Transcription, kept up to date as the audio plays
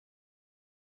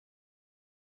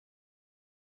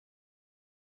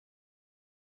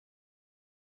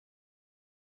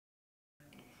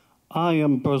I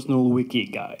am personal wiki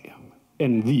guy,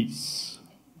 and this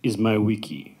is my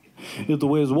wiki. It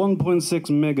weighs 1.6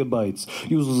 megabytes,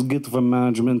 uses Git for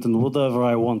management and whatever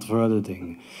I want for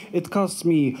editing. It costs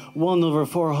me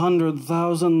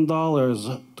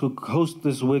 $1/400,000 to host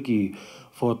this wiki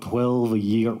for 12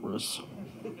 years.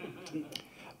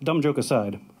 Dumb joke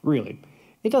aside, really,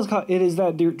 it is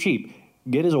that dirt cheap.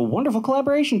 Git is a wonderful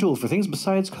collaboration tool for things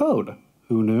besides code.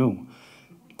 Who knew?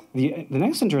 The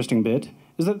next interesting bit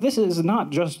is that this is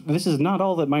not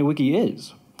all that my wiki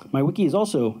is. My wiki is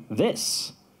also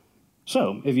this.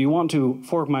 So, if you want to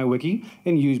fork my wiki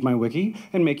and use my wiki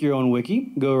and make your own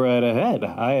wiki, go right ahead.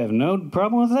 I have no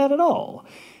problem with that at all.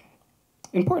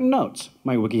 Important notes.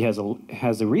 My wiki has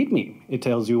a README. It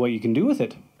tells you what you can do with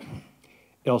it.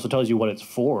 It also tells you what it's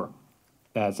for.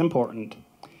 That's important.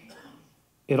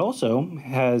 It also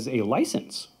has a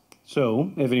license.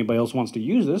 So, if anybody else wants to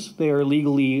use this, they are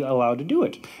legally allowed to do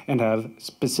it and have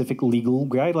specific legal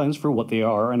guidelines for what they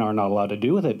are and are not allowed to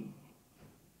do with it.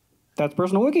 That's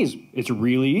personal wikis. It's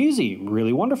really easy,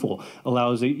 really wonderful.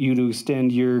 Allows you to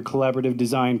extend your collaborative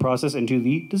design process into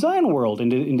the design world,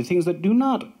 into things that do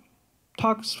not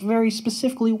talk very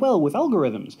specifically well with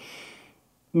algorithms.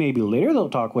 Maybe later they'll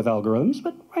talk with algorithms,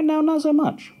 but right now not so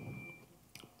much.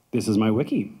 This is my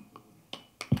wiki.